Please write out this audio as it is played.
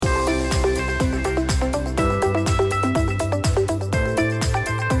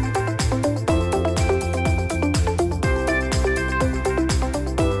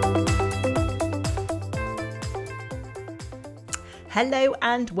Hello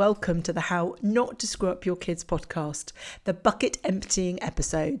and welcome to the How Not to Screw Up Your Kids podcast, the bucket emptying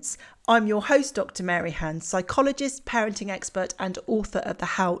episodes. I'm your host, Dr. Mary Hand, psychologist, parenting expert and author of the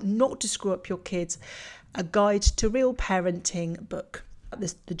How Not to Screw Up Your Kids, a guide to real parenting book.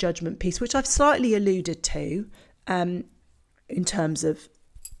 The Judgement piece, which I've slightly alluded to in terms of,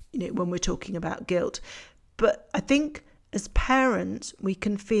 when we're talking about guilt. But I think as parents, we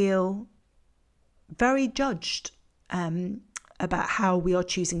can feel very judged about how we are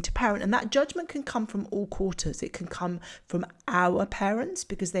choosing to parent. And that judgment can come from all quarters. It can come from our parents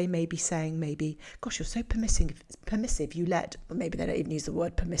because they may be saying, gosh, you're so permissive. You let, or maybe they don't even use the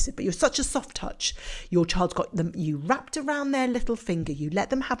word permissive, but you're such a soft touch. Your child's got them, you wrapped around their little finger. You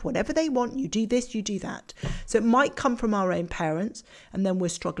let them have whatever they want. You do this, you do that. So it might come from our own parents, and then we're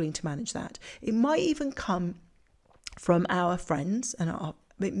struggling to manage that. It might even come from our friends, and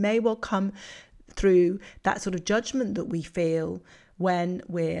it may well come through that sort of judgment that we feel when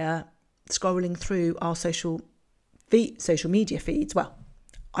we're scrolling through our social media feeds. Well,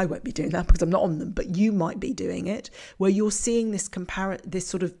 I won't be doing that because I'm not on them, but you might be doing it, where you're seeing this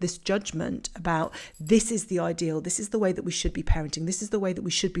judgment about this is the ideal, this is the way that we should be parenting, this is the way that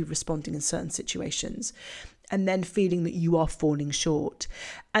we should be responding in certain situations, and then feeling that you are falling short.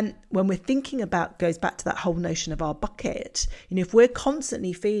 And when we're thinking about, goes back to that whole notion of our bucket, if we're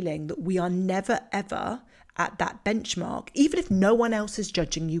constantly feeling that we are never ever at that benchmark, even if no one else is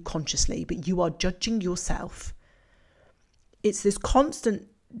judging you consciously, but you are judging yourself, it's this constant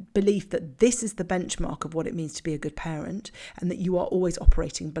belief that this is the benchmark of what it means to be a good parent, and that you are always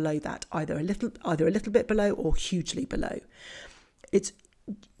operating below that, either a little bit below or hugely below.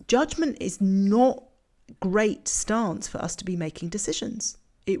 Judgment is not great stance for us to be making decisions.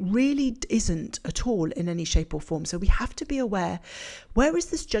 It really isn't at all in any shape or form. So we have to be aware, where is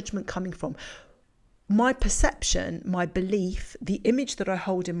this judgment coming from? My perception, my belief, the image that I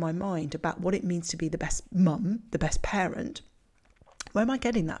hold in my mind about what it means to be the best mum, the best parent, where am I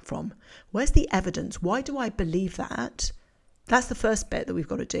getting that from? Where's the evidence? Why do I believe that? That's the first bit that we've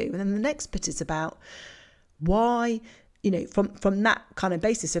got to do. And then the next bit is about why, from that kind of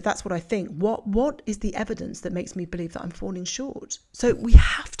basis, if that's what I think, what is the evidence that makes me believe that I'm falling short? So we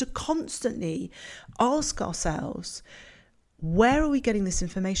have to constantly ask ourselves, where are we getting this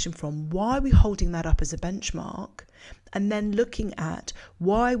information from? Why are we holding that up as a benchmark? And then looking at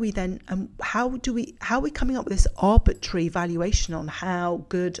why we then, how are we coming up with this arbitrary valuation on how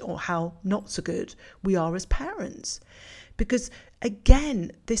good or how not so good we are as parents? Because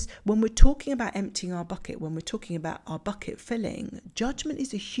again, when we're talking about emptying our bucket, when we're talking about our bucket filling, judgment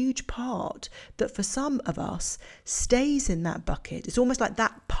is a huge part that for some of us stays in that bucket. It's almost like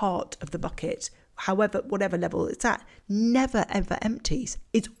that part of the bucket, however, whatever level it's at, never ever empties.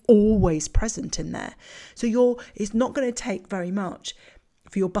 It's always present in there. So it's not going to take very much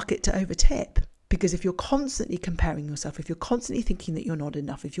for your bucket to overtip. Because if you're constantly comparing yourself, if you're constantly thinking that you're not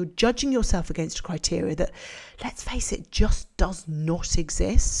enough, if you're judging yourself against a criteria that, let's face it, just does not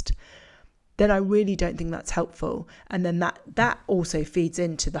exist, then I really don't think that's helpful. And then that also feeds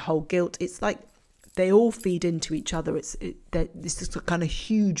into the whole guilt. It's like they all feed into each other. This is a kind of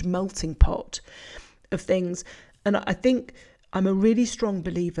huge melting pot of things. And I think I'm a really strong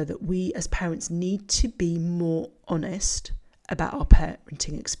believer that we as parents need to be more honest about our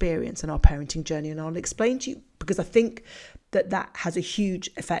parenting experience and our parenting journey. And I'll explain to you, because I think that has a huge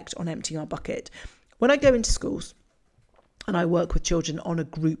effect on emptying our bucket. When I go into schools and I work with children on a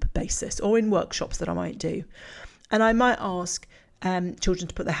group basis or in workshops that I might do, and I might ask children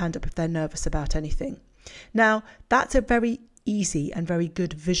to put their hand up if they're nervous about anything. Now, that's a very easy and very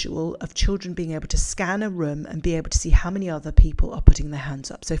good visual of children being able to scan a room and be able to see how many other people are putting their hands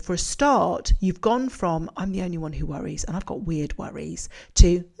up. So for a start, you've gone from, I'm the only one who worries and I've got weird worries,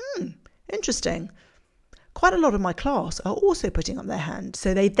 to, interesting. Quite a lot of my class are also putting up their hand.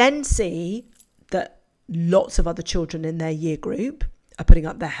 So they then see that lots of other children in their year group are putting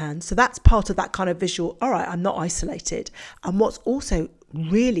up their hands. So that's part of that kind of visual, all right, I'm not isolated. And what's also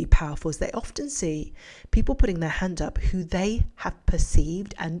really powerful is they often see people putting their hand up who they have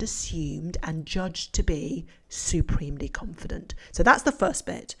perceived and assumed and judged to be supremely confident. So that's the first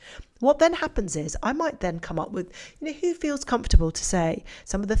bit. What then happens is I might then come up with, who feels comfortable to say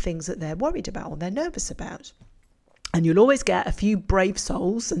some of the things that they're worried about or they're nervous about. And you'll always get a few brave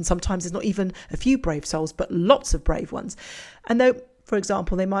souls, and sometimes it's not even a few brave souls, but lots of brave ones. And though, for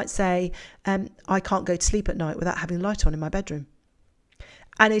example, they might say, I can't go to sleep at night without having light on in my bedroom.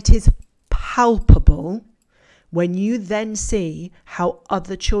 And it is palpable when you then see how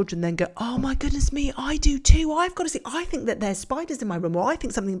other children then go, oh my goodness me, I do too. I've got to see, I think that there's spiders in my room, or I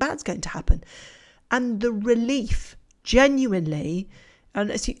think something bad's going to happen. And the relief genuinely, and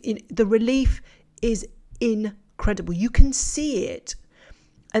the relief is incredible. You can see it.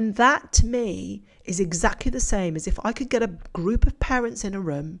 And that to me is exactly the same as if I could get a group of parents in a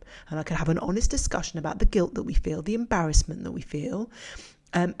room and I could have an honest discussion about the guilt that we feel, the embarrassment that we feel,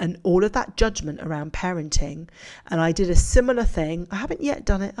 and all of that judgment around parenting. And I did a similar thing. I haven't yet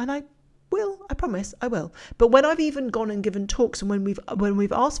done it, and I promise I will. But when I've even gone and given talks, and when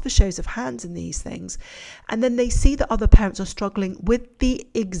we've asked for shows of hands in these things, and then they see that other parents are struggling with the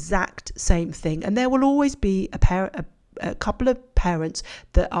exact same thing, and there will always be a couple of parents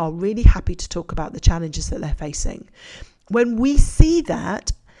that are really happy to talk about the challenges that they're facing. When we see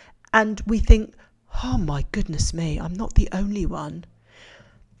that and we think, oh my goodness me, I'm not the only one,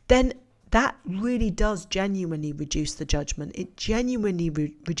 then that really does genuinely reduce the judgment. It genuinely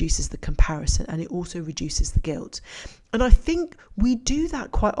reduces the comparison, and it also reduces the guilt. And I think we do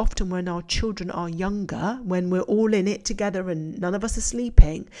that quite often when our children are younger, when we're all in it together and none of us are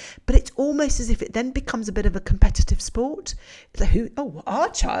sleeping. But it's almost as if it then becomes a bit of a competitive sport. It's like, our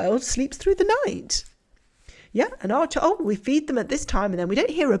child sleeps through the night. Yeah, and our child, we feed them at this time, and then we don't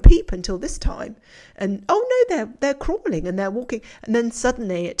hear a peep until this time. And they're crawling and they're walking, and then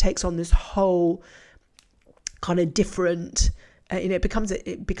suddenly it takes on this whole kind of different. It becomes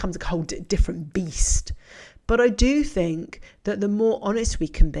a whole different beast. But I do think that the more honest we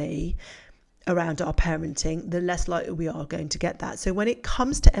can be around our parenting, the less likely we are going to get that. So when it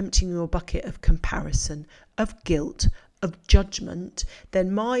comes to emptying your bucket of comparison, of guilt, of judgment,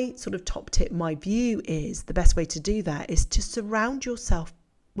 then my sort of top tip, my view is the best way to do that is to surround yourself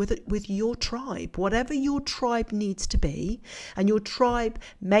with your tribe, whatever your tribe needs to be. And your tribe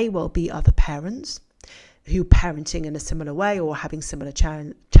may well be other parents who are parenting in a similar way or having similar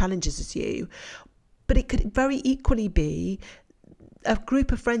challenges as you. But it could very equally be a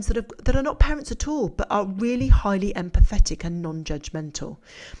group of friends that are not parents at all, but are really highly empathetic and non-judgmental.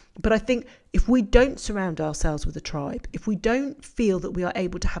 But I think if we don't surround ourselves with a tribe, if we don't feel that we are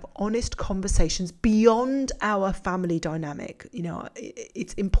able to have honest conversations beyond our family dynamic,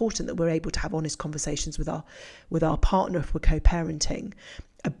 it's important that we're able to have honest conversations with our partner if we're co-parenting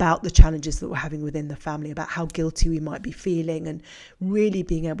about the challenges that we're having within the family, about how guilty we might be feeling, and really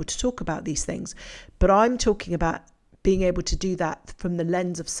being able to talk about these things. But I'm talking about being able to do that from the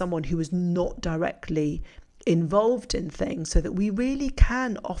lens of someone who is not directly involved in things, so that we really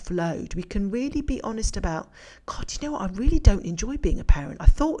can offload. We can really be honest about, God, I really don't enjoy being a parent. I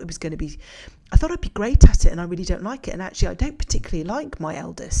thought I'd be great at it, and I really don't like it. And actually, I don't particularly like my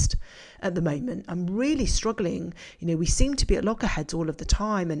eldest at the moment. I'm really struggling. We seem to be at loggerheads all of the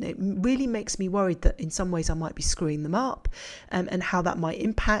time, and it really makes me worried that in some ways I might be screwing them up, and how that might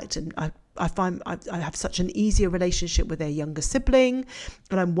impact. And I find I have such an easier relationship with their younger sibling,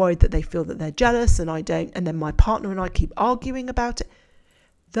 and I'm worried that they feel that they're jealous and I don't, and then my partner and I keep arguing about it.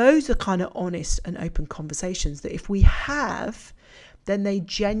 Those are kind of honest and open conversations that if we have, then they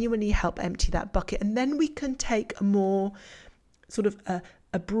genuinely help empty that bucket, and then we can take a more sort of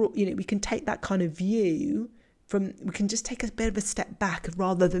a broad, we can take that kind of view we can just take a bit of a step back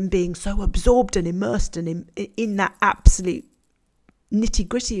rather than being so absorbed and immersed and in that absolute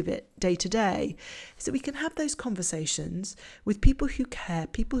nitty-gritty of it day to day, so we can have those conversations with people who care,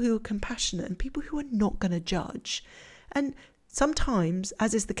 people who are compassionate, and people who are not going to judge. And sometimes,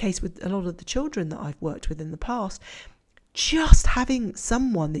 as is the case with a lot of the children that I've worked with in the past, just having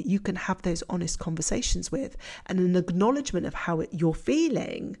someone that you can have those honest conversations with and an acknowledgement of how you're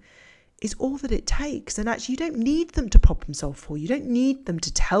feeling is all that it takes. And actually, you don't need them to problem solve for you. You don't need them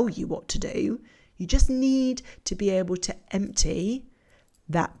to tell you what to do. You just need to be able to empty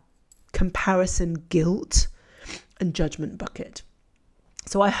that comparison, guilt, and judgment bucket.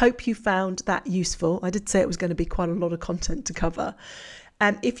 So I hope you found that useful. I did say it was going to be quite a lot of content to cover.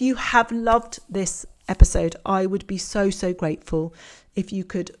 And if you have loved this episode, I would be so grateful if you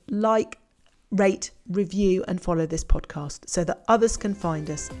could like, rate, review, and follow this podcast so that others can find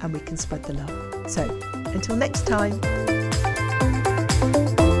us and we can spread the love. So until next time.